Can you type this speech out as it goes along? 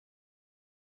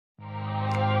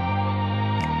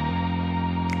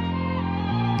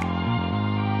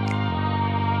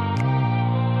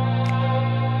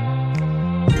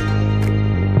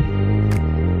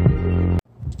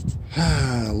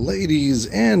Ladies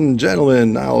and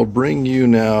gentlemen, I'll bring you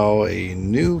now a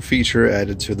new feature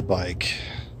added to the bike.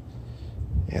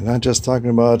 And not just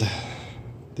talking about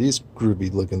these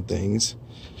groovy looking things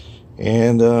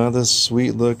and this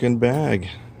sweet looking bag.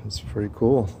 It's pretty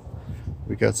cool.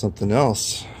 We got something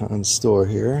else on store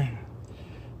here.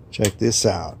 Check this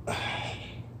out.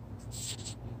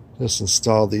 Just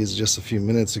installed these just a few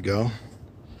minutes ago.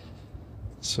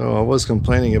 So I was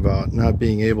complaining about not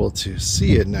being able to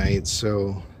see at night,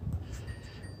 so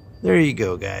there you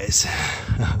go, guys.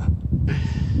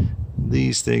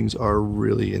 These things are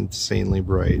really insanely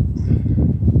bright.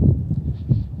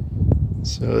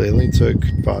 So they only took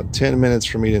about 10 minutes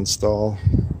for me to install.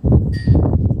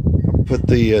 I'll put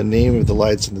the name of the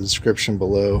lights in the description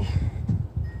below.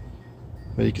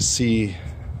 But you can see,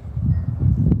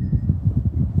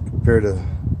 compared to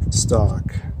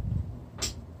stock.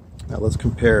 Now let's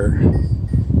compare.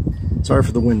 Sorry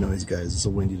for the wind noise, guys. It's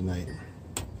a windy tonight.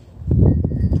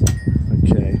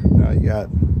 Okay, now you got,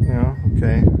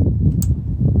 okay.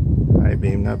 High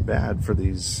beam, not bad for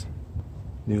these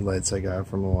new lights I got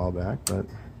from a while back, but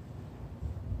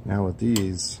now with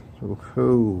these,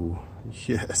 oh,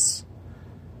 yes.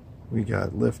 We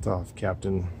got liftoff,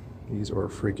 Captain. These are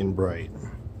freaking bright.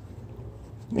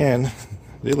 And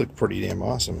they look pretty damn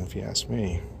awesome, if you ask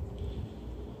me.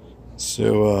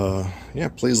 So, yeah,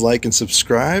 please like and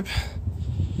subscribe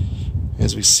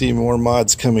as we see more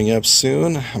mods coming up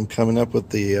soon. I'm coming up with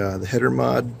the header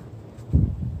mod.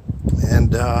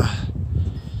 And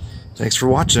thanks for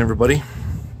watching, everybody.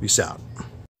 Peace out.